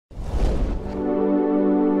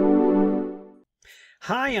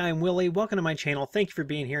Hi, I'm Willie. Welcome to my channel. Thank you for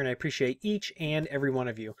being here, and I appreciate each and every one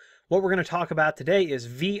of you. What we're going to talk about today is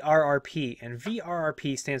VRRP, and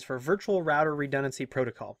VRRP stands for Virtual Router Redundancy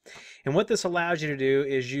Protocol. And what this allows you to do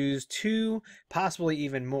is use two, possibly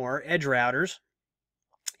even more, edge routers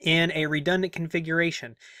in a redundant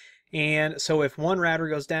configuration. And so if one router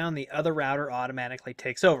goes down, the other router automatically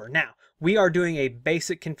takes over. Now, we are doing a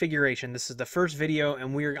basic configuration. This is the first video,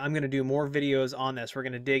 and I'm going to do more videos on this. We're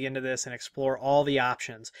going to dig into this and explore all the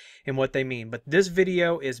options and what they mean. But this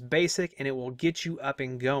video is basic, and it will get you up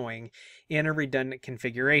and going in a redundant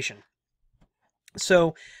configuration.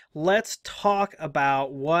 So let's talk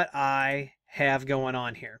about what I have going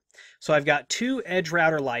on here. So I've got two edge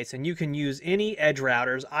router lights, and you can use any edge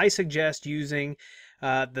routers. I suggest using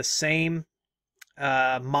the same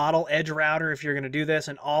model edge router if you're going to do this,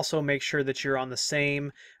 and also make sure that you're on the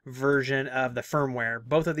same version of the firmware.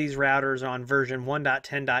 Both of these routers are on version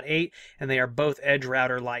 1.10.8, and they are both edge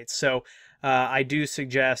router lights. So I do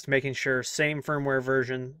suggest making sure same firmware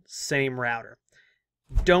version, same router.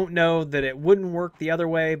 Don't know that it wouldn't work the other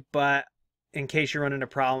way, but in case you run into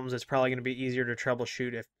problems, it's probably going to be easier to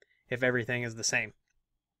troubleshoot if everything is the same.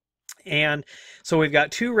 And so we've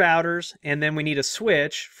got two routers, and then we need a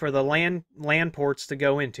switch for the LAN ports to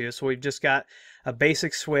go into. So we've just got a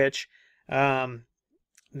basic switch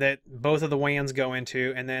that both of the WANs go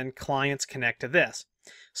into, and then clients connect to this.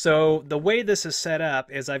 So the way this is set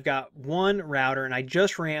up is I've got one router, and I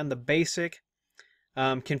just ran the basic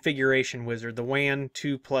configuration wizard, the WAN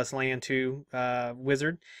 2 plus LAN 2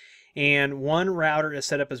 wizard. And one router is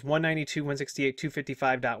set up as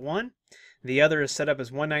 192.168.255.1. The other is set up as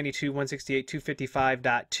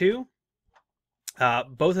 192.168.255.2.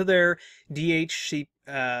 Both of their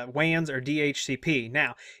WANs are DHCP.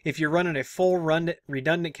 Now, if you're running a full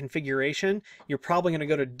redundant configuration, you're probably going to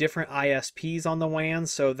go to different ISPs on the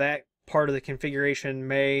WANs, so that part of the configuration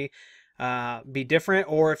may be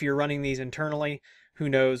different. Or if you're running these internally, who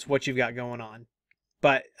knows what you've got going on.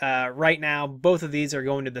 But right now, both of these are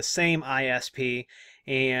going to the same ISP,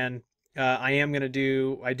 and I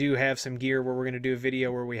do have some gear where we're going to do a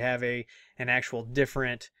video where we have an actual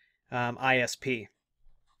different ISP.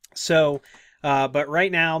 So, but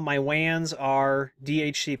right now my WANs are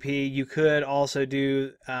DHCP. You could also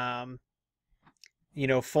do, full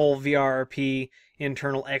VRRP,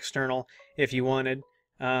 internal, external, if you wanted.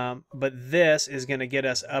 But this is going to get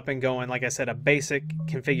us up and going, like I said, a basic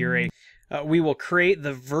configuration. We will create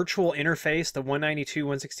the virtual interface, the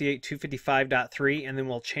 192.168.255.3, and then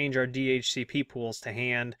we'll change our DHCP pools to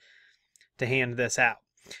hand this out.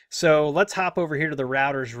 So let's hop over here to the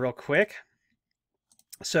routers real quick.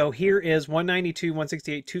 So here is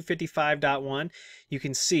 192.168.255.1. You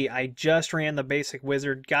can see I just ran the basic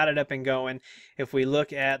wizard, got it up and going. If we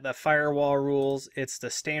look at the firewall rules, it's the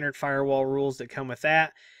standard firewall rules that come with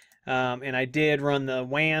that. And I did run the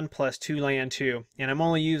WAN plus 2 LAN 2, and I'm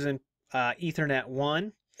only using Ethernet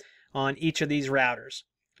 1 on each of these routers.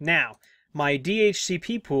 Now, my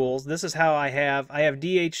DHCP pools, this is how I have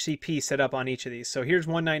DHCP set up on each of these. So here's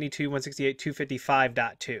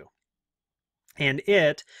 192.168.255.2. And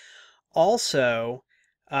it also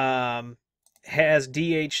has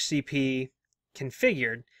DHCP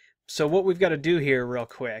configured. So what we've got to do here real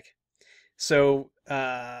quick. So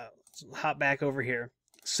let's hop back over here.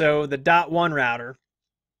 So the .1 router,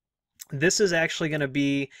 this is actually going to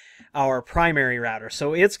be our primary router.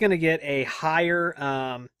 So it's going to get a higher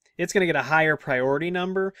priority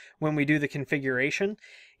number when we do the configuration.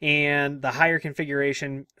 And the higher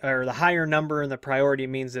configuration, or the higher number in the priority,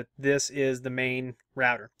 means that this is the main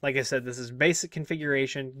router. Like I said, this is basic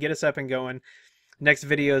configuration, get us up and going. Next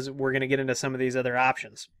videos, we're going to get into some of these other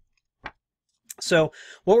options. So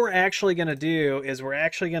what we're actually going to do is we're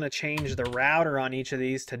actually going to change the router on each of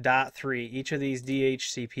these to .3, each of these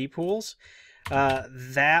DHCP pools.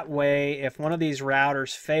 That way, if one of these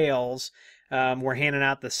routers fails, we're handing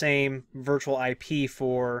out the same virtual IP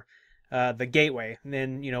for the gateway. And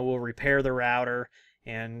then, we'll repair the router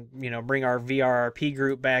and, bring our VRP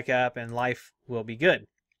group back up, and life will be good.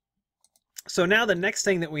 So now the next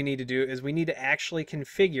thing that we need to do is we need to actually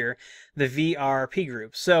configure the VRP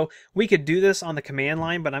group. So we could do this on the command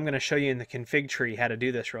line, but I'm going to show you in the config tree how to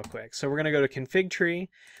do this real quick. So we're going to go to config tree,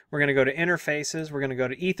 we're going to go to interfaces, we're going to go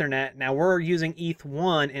to Ethernet. Now we're using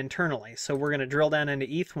ETH1 internally, so we're going to drill down into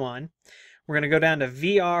ETH1. We're going to go down to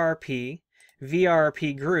VRP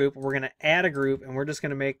group, we're going to add a group, and we're just going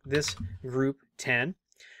to make this group 10.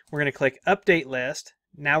 We're going to click update list.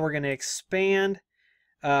 Now we're going to expand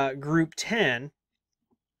group 10,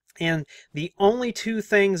 and the only two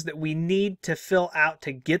things that we need to fill out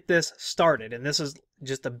to get this started, and this is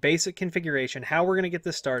just the basic configuration, how we're going to get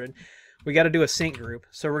this started, we got to do a sync group.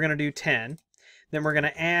 So we're going to do 10. Then we're going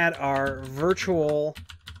to add our virtual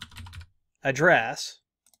address.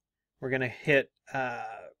 We're going to hit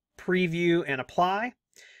preview and apply.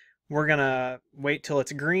 We're going to wait till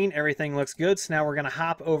it's green. Everything looks good. So now we're going to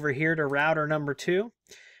hop over here to router number 2.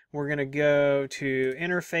 We're going to go to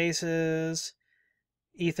interfaces,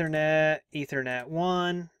 Ethernet, Ethernet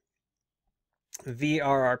 1,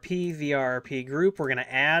 VRRP, VRP group. We're going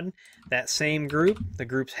to add that same group. The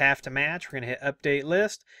groups have to match. We're going to hit update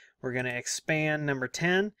list. We're going to expand number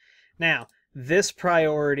 10. Now, this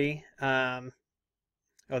priority, oh,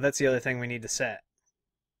 that's the other thing we need to set.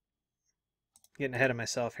 Getting ahead of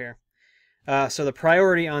myself here. So the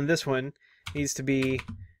priority on this one needs to be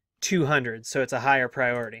 200, so it's a higher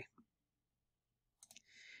priority.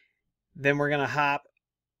 Then we're going to hop,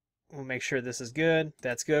 we'll make sure this is good.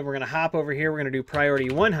 That's good. We're going to hop over here. We're going to do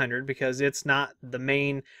priority 100 because it's not the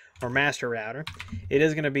main or master router. It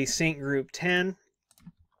is going to be sync group 10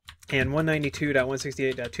 and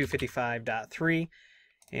 192.168.255.3,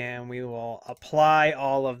 and we will apply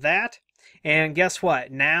all of that. And guess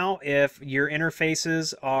what? Now, if your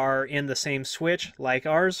interfaces are in the same switch like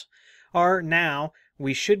ours are now,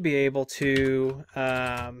 we should be able to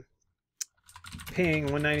ping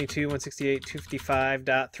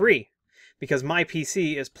 192.168.255.3 because my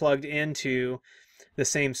PC is plugged into the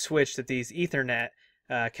same switch that these Ethernet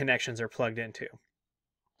connections are plugged into.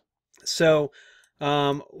 So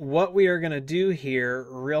what we are going to do here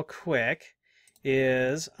real quick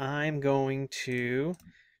is I'm going to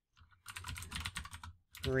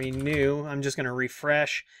renew. I'm just going to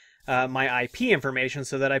refresh my IP information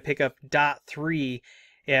so that I pick up .3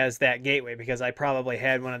 as that gateway because I probably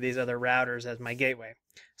had one of these other routers as my gateway.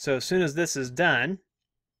 So as soon as this is done,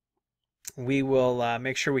 we will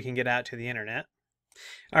make sure we can get out to the internet.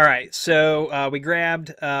 All right, so we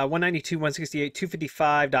grabbed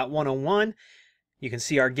 192.168.255.101. You can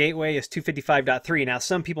see our gateway is 255.3. Now,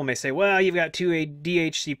 some people may say, well, you've got two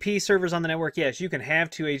DHCP servers on the network. Yes, you can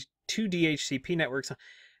have two DHCP networks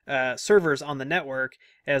servers on the network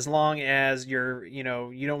as long as you're, you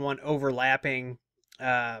don't want overlapping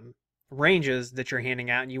ranges that you're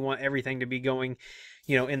handing out, and you want everything to be going,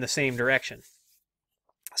 in the same direction.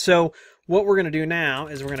 So what we're going to do now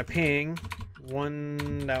is we're going to ping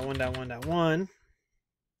 1.1.1.1.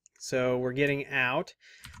 So we're getting out.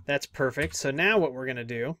 That's perfect. So now what we're going to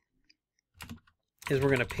do is we're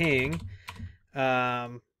going to ping. Yeah,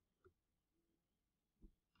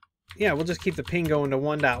 we'll just keep the ping going to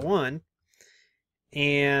 1.1.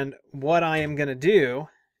 And what I am going to do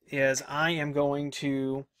is I am going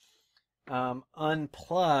to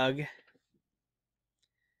unplug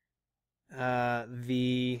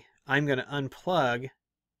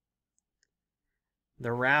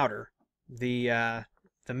the router, the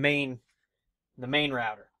main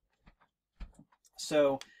router.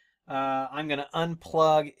 So I'm going to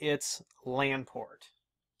unplug its LAN port.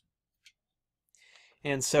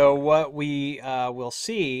 And so what we will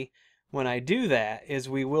see when I do that is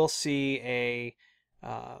we will see a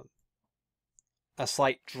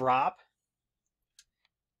slight drop.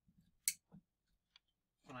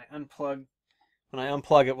 When I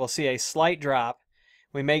unplug it, we'll see a slight drop.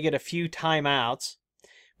 We may get a few timeouts,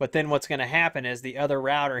 but then what's going to happen is the other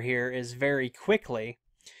router here is very quickly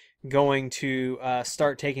going to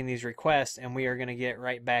start taking these requests, and we are going to get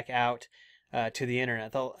right back out to the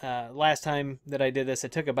internet. The last time that I did this,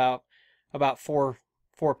 it took about four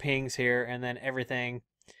pings here, and then everything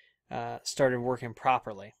started working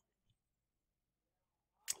properly.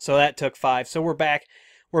 So that took 5. So we're back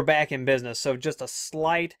in business. So just a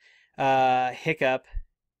slight hiccup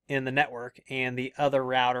in the network, and the other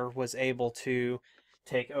router was able to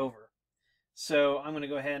take over. So I'm going to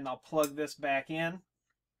go ahead and I'll plug this back in,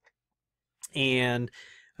 and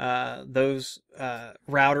those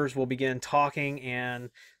routers will begin talking and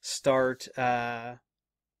start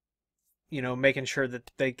making sure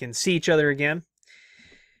that they can see each other again.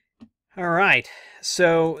 All right,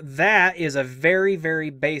 so that is a very, very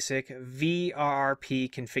basic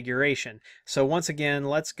VRRP configuration. So once again,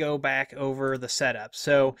 let's go back over the setup.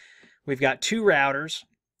 So we've got 2 routers.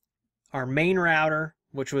 Our main router,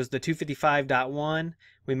 which was the 255.1,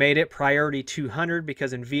 we made it priority 200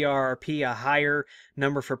 because in VRRP, a higher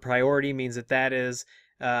number for priority means that is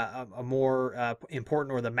a more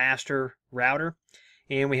important, or the master router.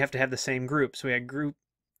 And we have to have the same group. So we had group,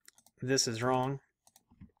 this is wrong.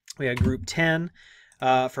 We had group 10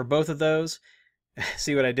 for both of those.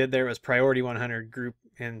 See what I did there? It was priority 100 group,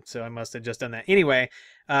 and so I must have just done that. Anyway,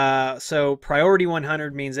 so priority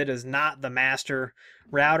 100 means it is not the master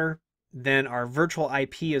router. Then our virtual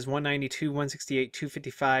IP is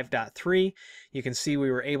 192.168.255.3. You can see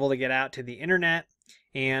we were able to get out to the internet,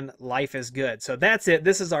 and life is good. So that's it.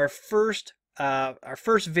 This is our first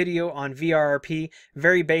video on VRRP.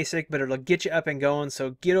 Very basic, but it'll get you up and going.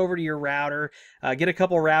 So get over to your router, get a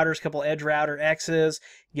couple routers, couple EdgeRouter X's,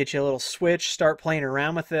 get you a little switch, start playing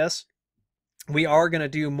around with this. We are going to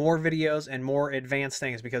do more videos and more advanced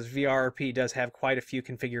things because VRRP does have quite a few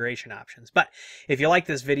configuration options. But if you like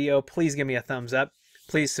this video, please give me a thumbs up.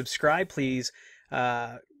 Please subscribe. Please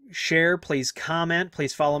share. Please comment.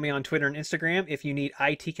 Please follow me on Twitter and Instagram. If you need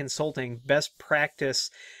IT consulting, best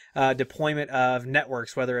practice deployment of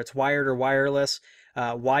networks, whether it's wired or wireless,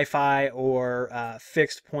 Wi-Fi or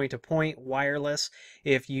fixed point-to-point wireless.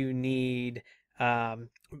 If you need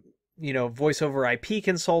voice over IP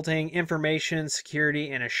consulting, information, security,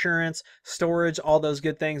 and assurance, storage, all those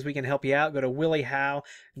good things, we can help you out. Go to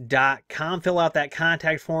williehow.com, fill out that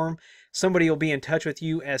contact form. Somebody will be in touch with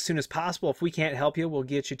you as soon as possible. If we can't help you, we'll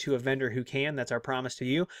get you to a vendor who can. That's our promise to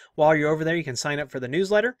you. While you're over there, you can sign up for the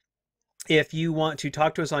newsletter. If you want to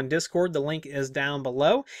talk to us on Discord, the link is down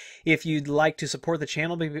below. If you'd like to support the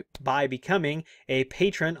channel by becoming a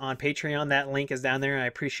patron on Patreon, that link is down there, and I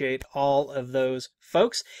appreciate all of those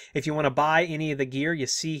folks. If you want to buy any of the gear you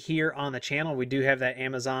see here on the channel, we do have that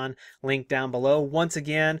Amazon link down below. Once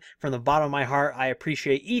again, from the bottom of my heart, I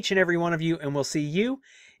appreciate each and every one of you, and we'll see you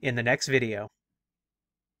in the next video.